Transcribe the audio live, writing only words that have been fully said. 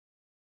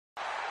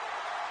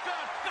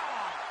Good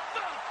God!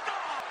 Good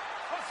God!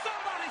 Will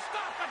somebody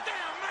stop the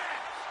damn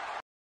match?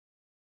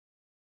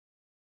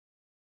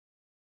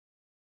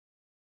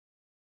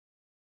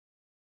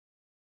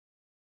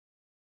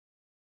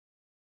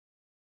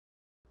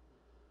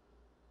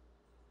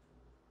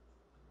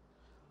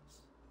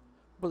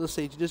 What to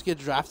say? Did you just get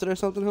drafted or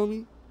something,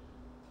 homie?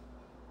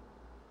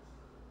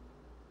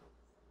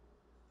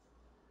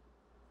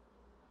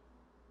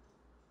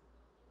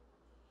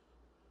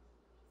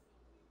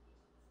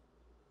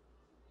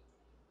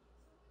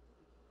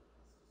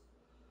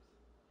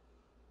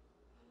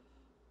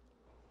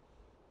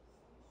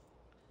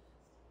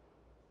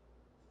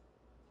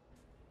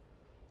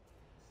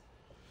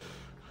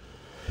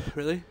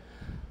 Really?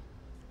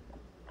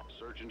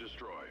 Search and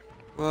destroy.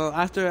 Well,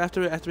 after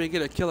we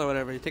get a kill or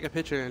whatever, you take a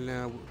picture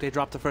and they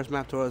drop the first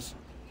map to us.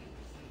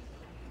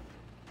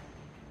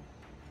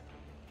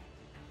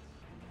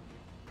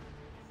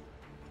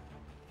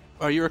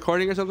 Are you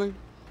recording or something?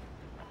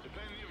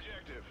 Defend the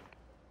objective.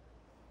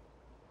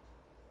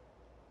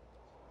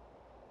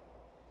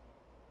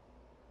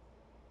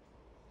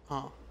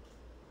 Oh.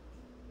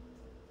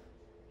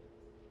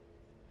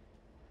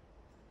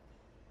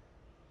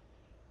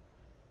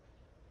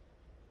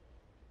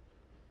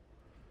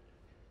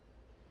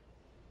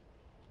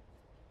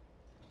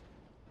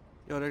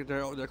 Yo,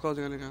 they're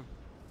closing it again.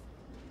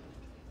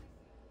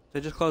 They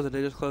just closed it.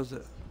 They just closed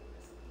it.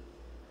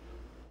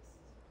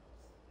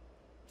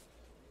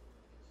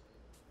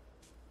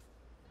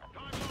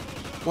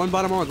 One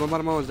bottom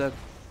one's dead.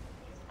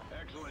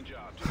 Excellent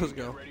job. Let's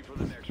go. Get ready for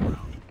the next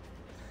round.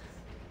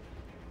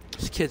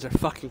 These kids are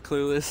fucking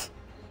clueless.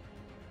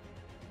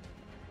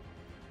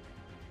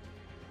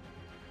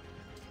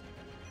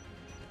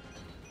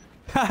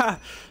 Haha.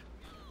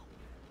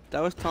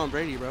 That was Tom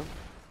Brady, bro.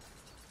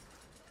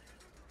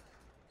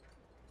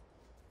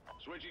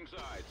 Switching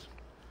sides.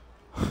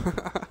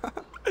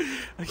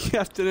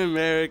 Captain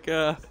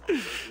America. Search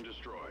and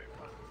destroy.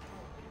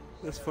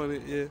 That's funny,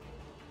 yeah.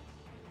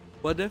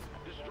 What, Diff?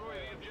 Destroy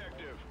the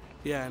objective.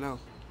 Yeah, I know.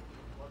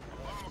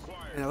 Bomb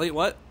acquired. An elite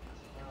what?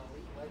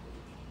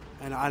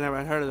 And I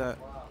never heard of that.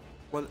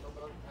 What?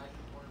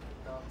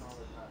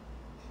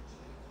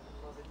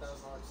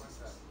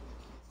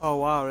 Oh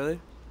wow, really?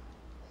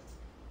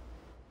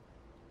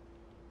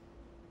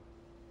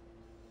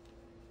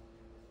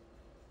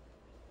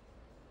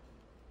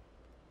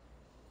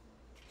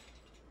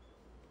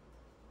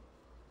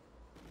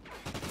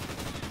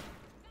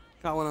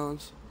 Got one of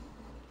those.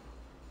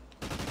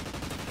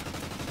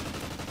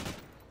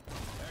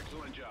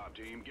 Excellent job,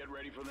 team. Get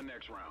ready for the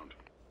next round.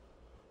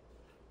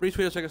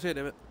 Retweet us so I can see it,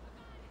 David.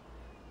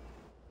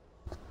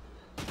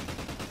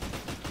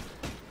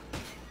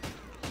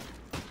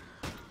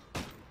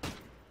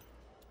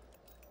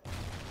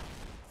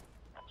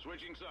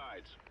 Switching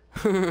sides.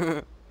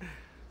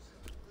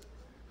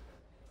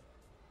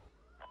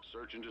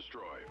 Search and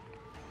destroy.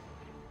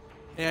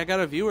 Hey, I got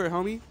a viewer,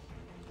 homie.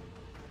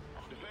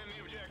 Defend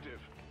the objective.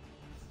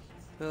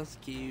 That's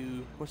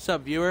cute. What's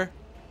up, viewer?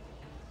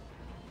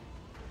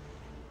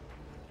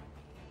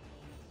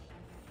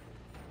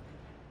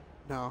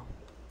 No.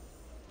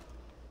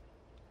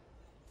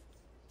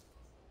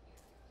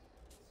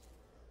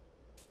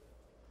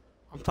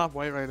 I'm top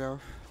white right now.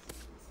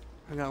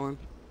 I got one.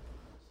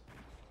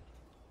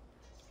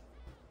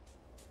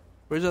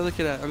 Where's the other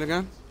kid at? On the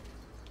gun?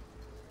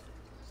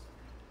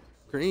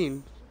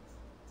 Green.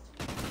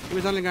 He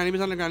was on the gun. He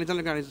was on the gun. He's on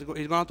the gun. He's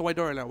going out the white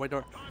door right now. White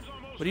door.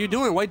 What are you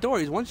doing? White door.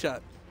 He's one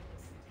shot.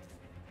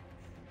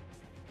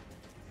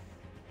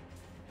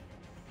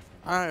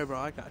 Alright, bro.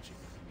 I got you.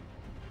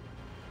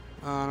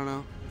 I don't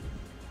know.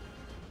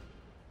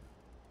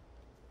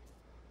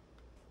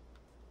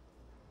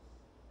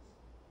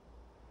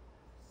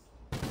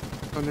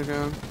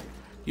 Underground.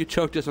 You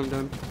choked us, I'm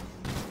done.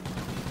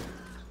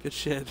 Good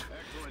shit.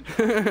 Excellent job.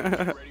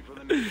 Get ready for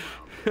the next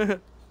round.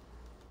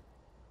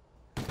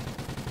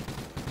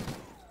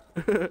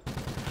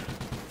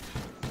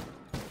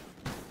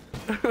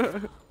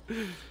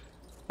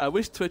 I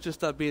wish Twitch would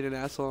stop being an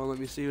asshole and let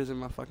me see who's in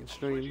my fucking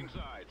stream. Switching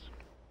sides.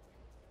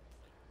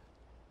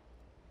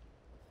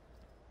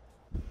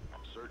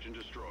 Search and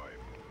destroy.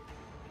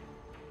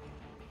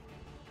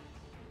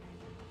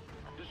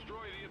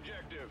 Destroy the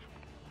objective.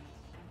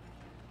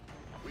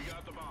 We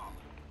got the bomb.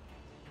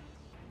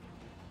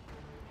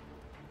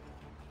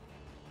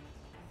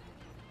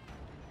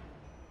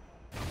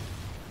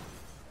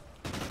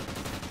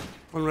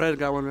 One red,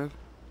 got one red.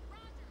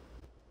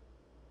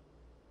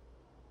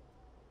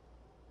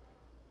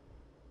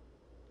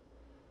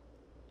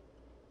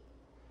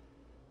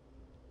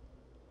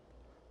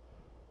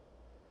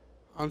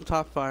 I'm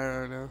top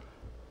fire right now.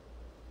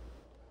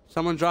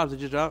 Someone dropped. Did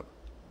you drop?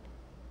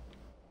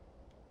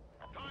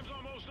 Time's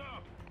almost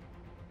up.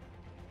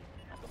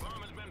 The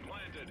bomb has been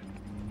planted.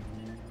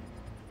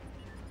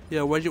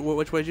 Yeah, which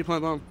way did you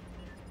plant bomb?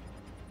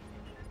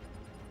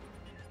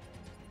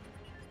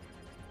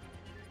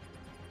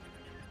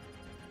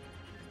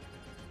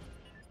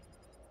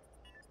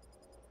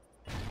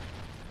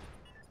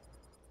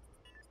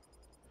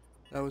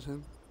 That was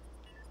him.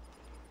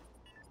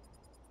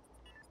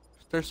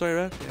 Third story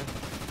red? Yeah.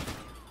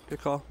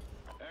 Good call.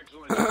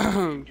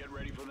 Excellent. Get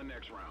ready for the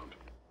next round.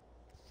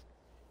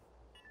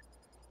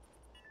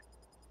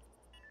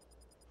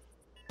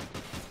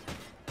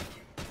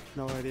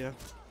 No idea.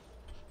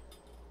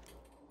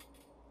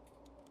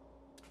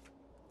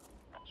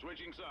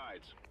 Switching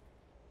sides.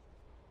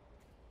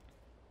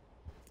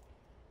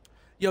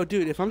 Yo,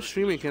 dude, if I'm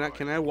streaming,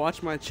 can I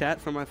watch my chat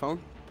from my phone?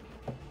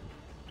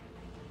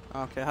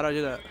 Okay, how do I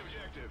do that? The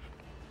objective.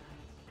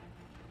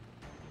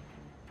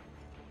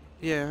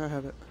 Yeah, I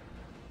have it.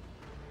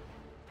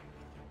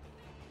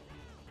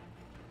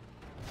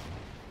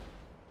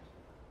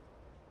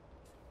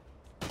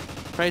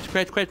 Crates,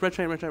 red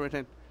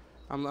train.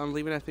 I'm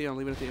leaving it to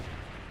you,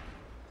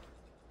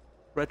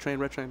 Red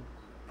train.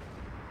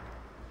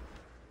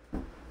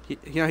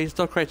 He's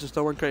still crates, there's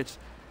still one crates.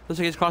 Looks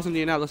like he's crossing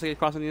you now,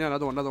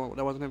 Another one,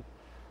 that wasn't him.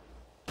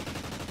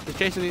 He's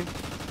chasing you.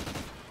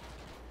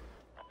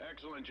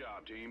 Excellent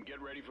job, team.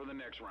 Get ready for the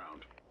next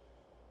round.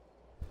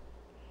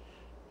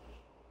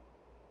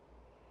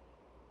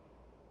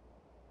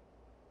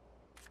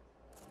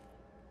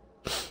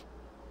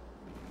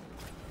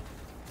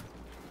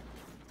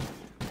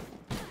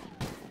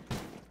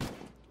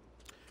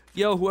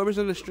 Yo, whoever's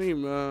in the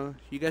stream,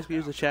 you guys can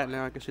use the chat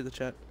now, I can see the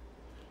chat.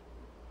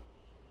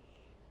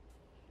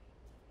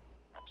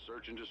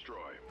 Search and destroy.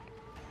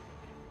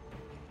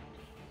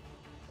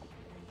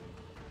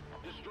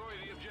 Destroy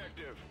the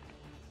objective.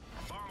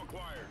 Bomb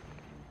acquired.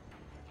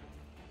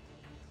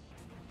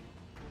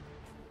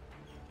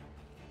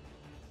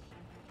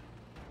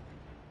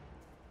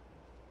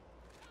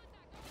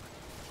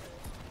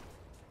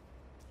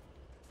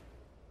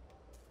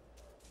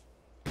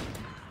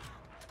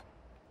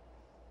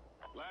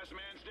 Last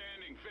man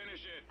standing.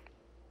 Finish it.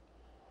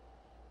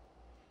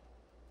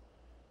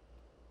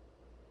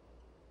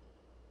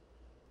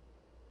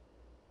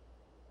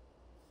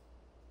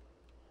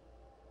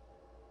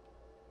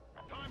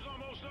 Time's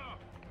almost up.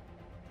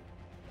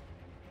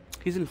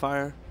 He's in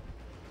fire.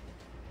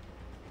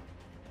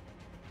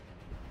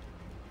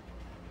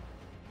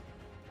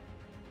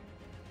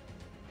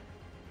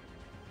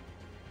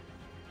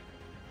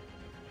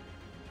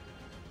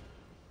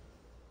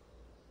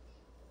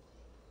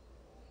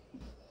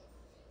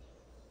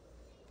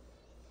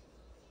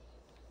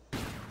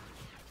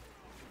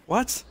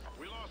 What?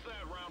 We lost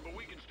that round, but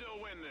we can still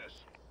win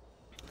this.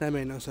 That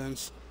made no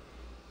sense.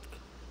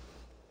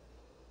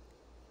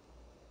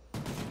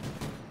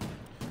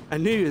 I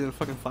knew he was in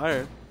fucking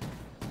fire.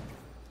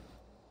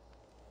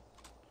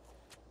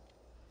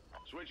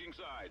 Switching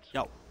sides.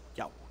 Yo.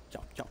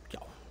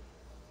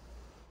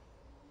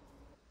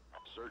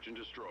 Search and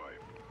destroy.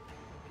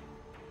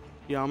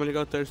 Yeah, I'm gonna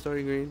go third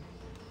story green.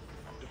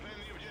 Defend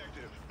the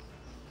objective.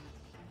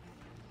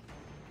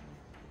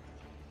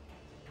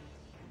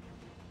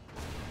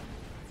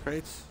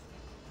 Crates.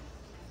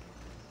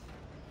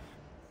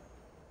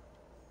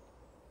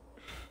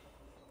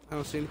 I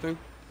don't see anything.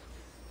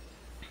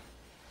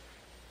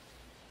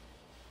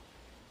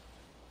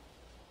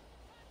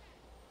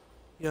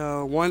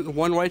 Yo,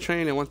 one white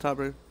train and one top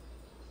roof.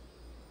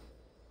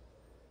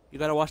 You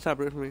gotta watch top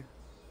roof for me.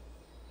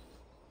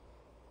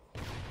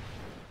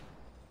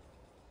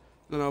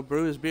 No,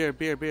 brew is beer.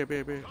 Time's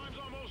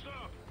almost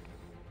up.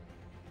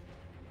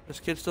 This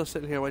kid's still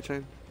sitting here, white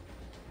train.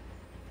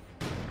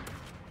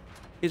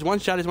 He's one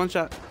shot.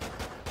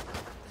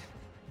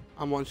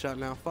 I'm one shot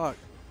now. Fuck.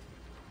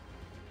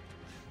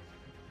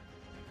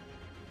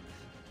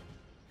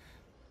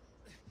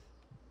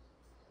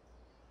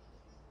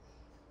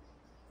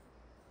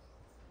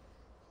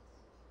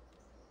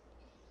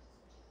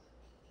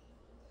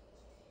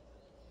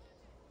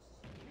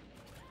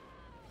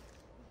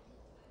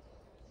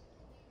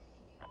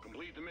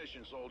 Complete the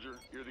mission, soldier.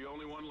 You're the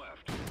only one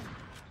left.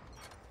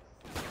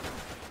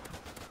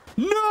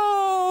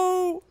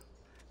 No!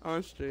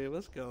 On stream,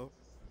 let's go.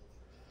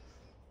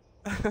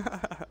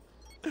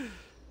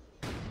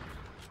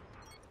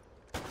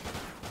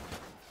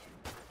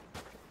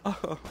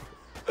 Oh.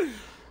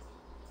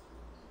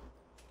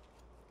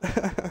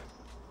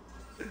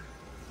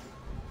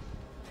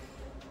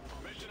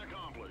 Mission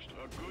accomplished.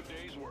 A good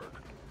day's work.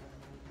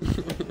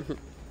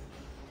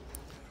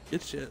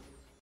 Good shit.